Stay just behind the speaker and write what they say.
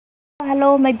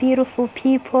Hello my beautiful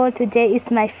people, today is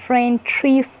my friend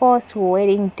Trifos'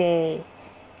 wedding day.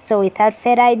 So without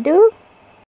further ado,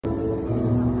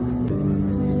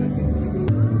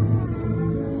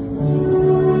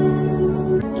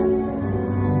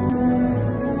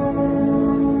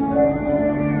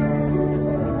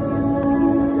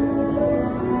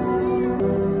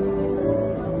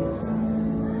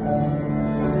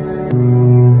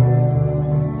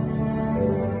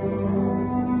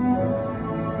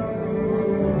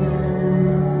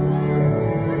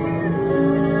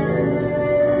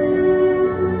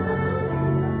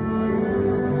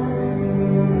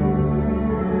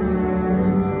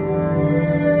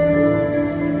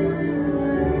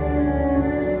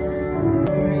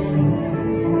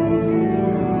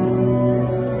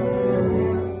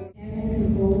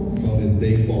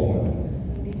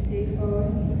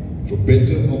 for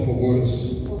better or for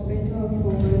worse, for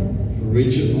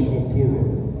richer or for poorer,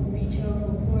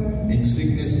 in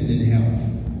sickness and in health,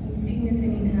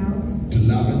 to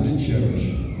love and to cherish,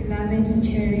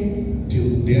 till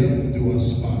death do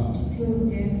us part,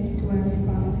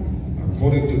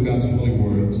 according to God's holy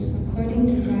word,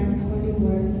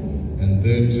 and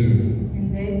thereto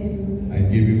I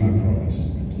give you my promise.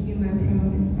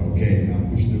 Okay, now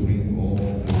push the ring all the way.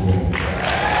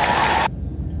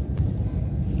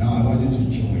 Now I want you to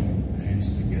join hands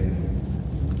together.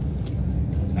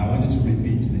 And I want you to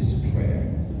repeat this prayer.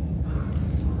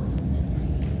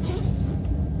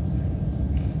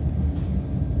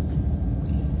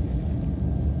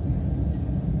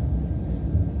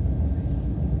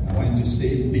 I want you to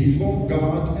say, before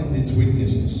God and His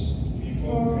witnesses,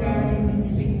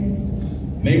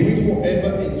 may we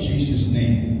forever in Jesus'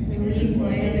 name,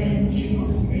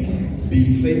 be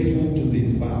faithful to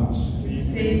these vows,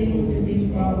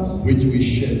 which we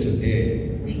share today.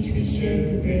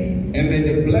 And may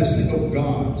the blessing of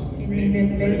God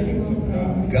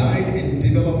guide and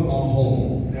develop our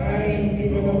home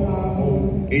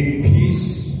in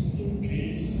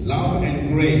peace, love and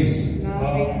grace.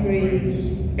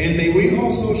 And may we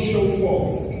also show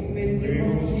forth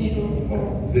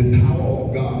the power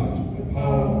of God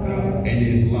and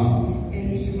His love,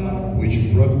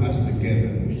 which brought us together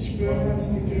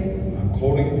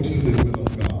according to the will of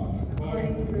God,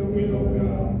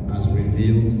 as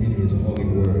revealed in His holy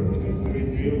word.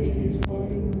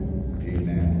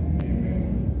 Amen.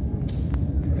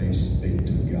 Praise be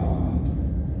to God.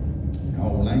 I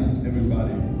would like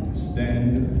everybody to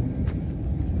stand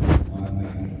on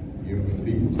your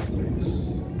feet, please.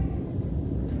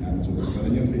 And to the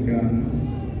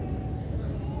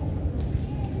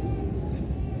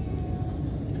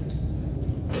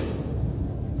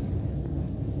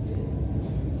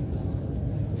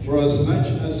For as much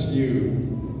as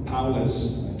you, Paulus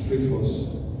and Trifos,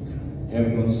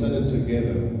 have consented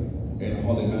together in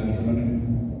holy matrimony,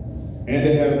 and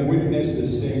they have witnessed the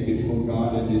same before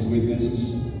God and His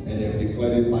witnesses, and have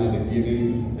declared it by the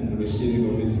giving and the receiving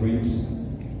of His rings,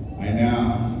 I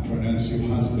now pronounce you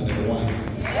husband and wife.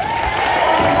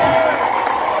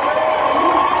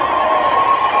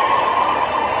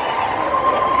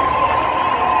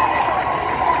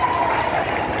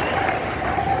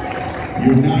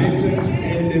 United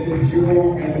in the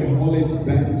pure and holy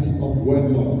bands of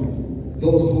wedlock,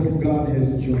 those whom God has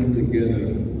joined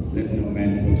together, let no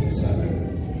man put asunder.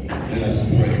 Let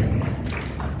us pray.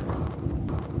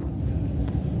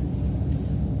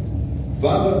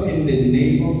 Father, in the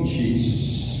name of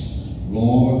Jesus,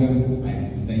 Lord, I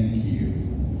thank you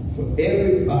for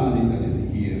everybody that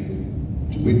is here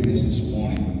to witness this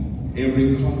morning,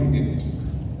 every congregant.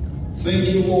 Thank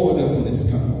you, Lord, for this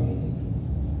couple.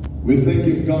 We thank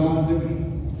you, God, that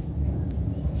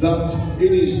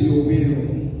it is your will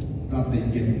that they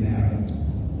get married.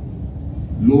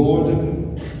 Lord,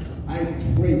 I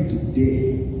pray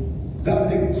today that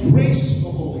the grace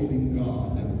of the living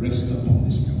God rest upon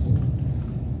this couple.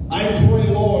 I pray,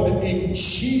 Lord, in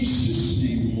Jesus'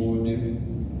 name, Lord,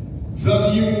 that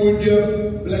you would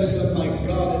bless them, my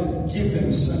God, and give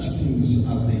them such things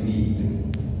as they need.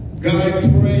 God, I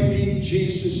pray in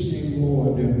Jesus' name,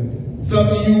 Lord, that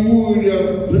you would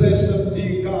bless them,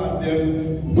 dear God,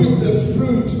 with the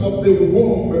fruit of the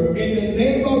womb, in the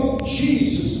name of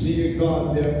Jesus, dear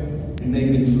God, and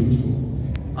make them fruitful.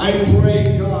 I pray,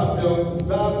 God,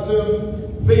 that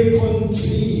they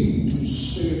continue to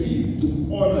serve you, to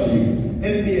honor you,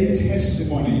 and be a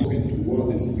testimony. And toward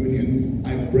this union,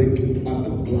 I break up the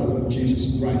blood of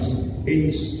Jesus Christ. In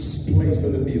this place,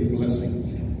 let it be a blessing.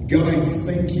 God, I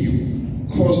thank you.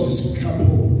 Cause this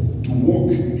couple to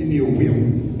walk in your will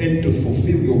and to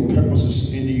fulfill your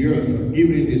purposes in the earth,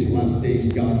 even in these last days,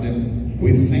 God.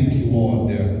 We thank you, Lord.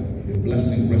 The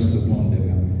blessing rests upon them.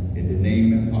 In the name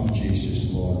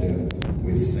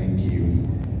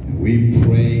We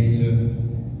prayed.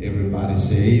 Everybody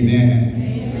say amen.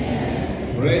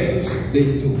 Amen. Praise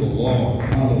be to the Lord.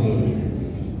 Hallelujah.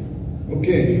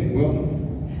 Okay, well,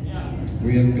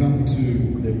 we have come to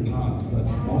the part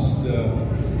that most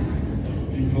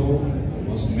people,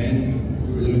 most men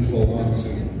look forward to.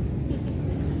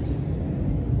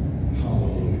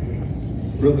 Hallelujah.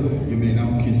 Brother, you may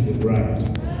now kiss the bride.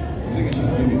 I think I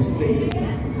should give you space.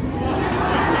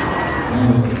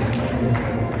 Hallelujah. Praise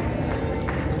God.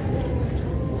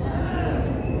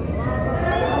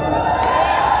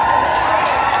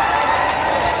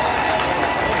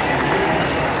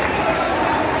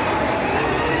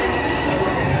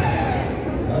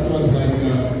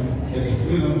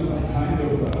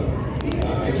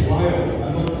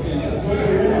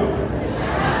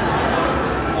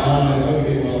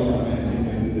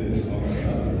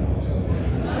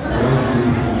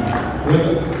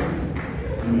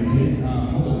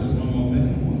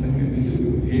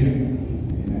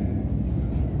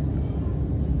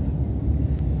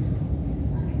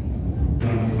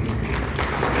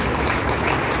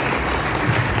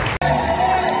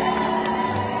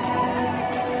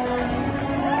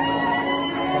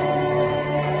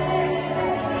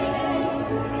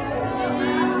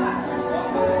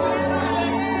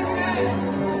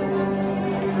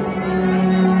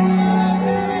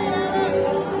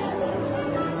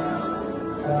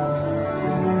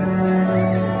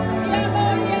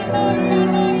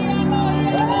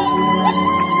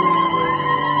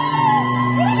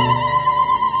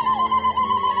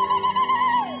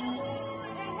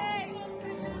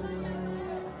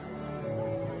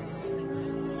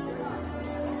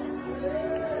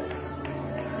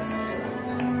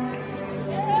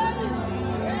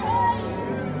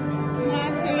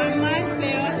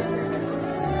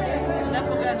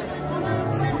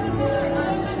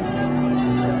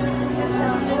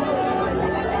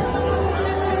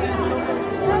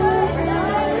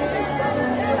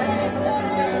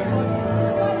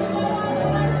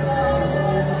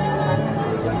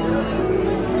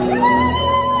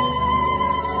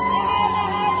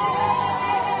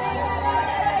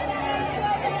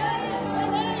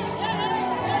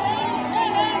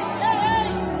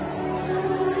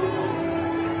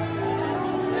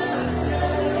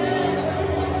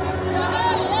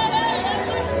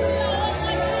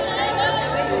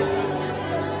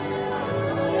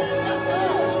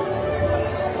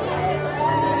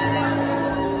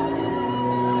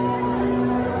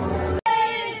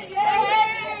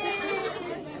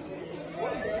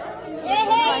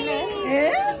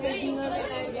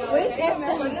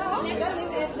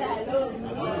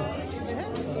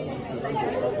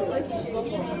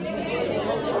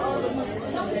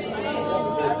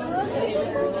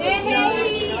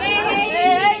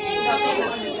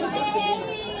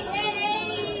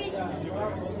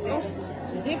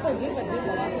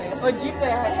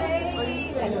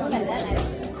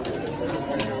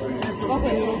 Có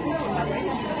phải nhiều xíu mà có phải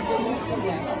nhiều.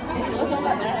 Có phải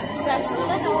nhiều xíu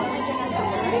mà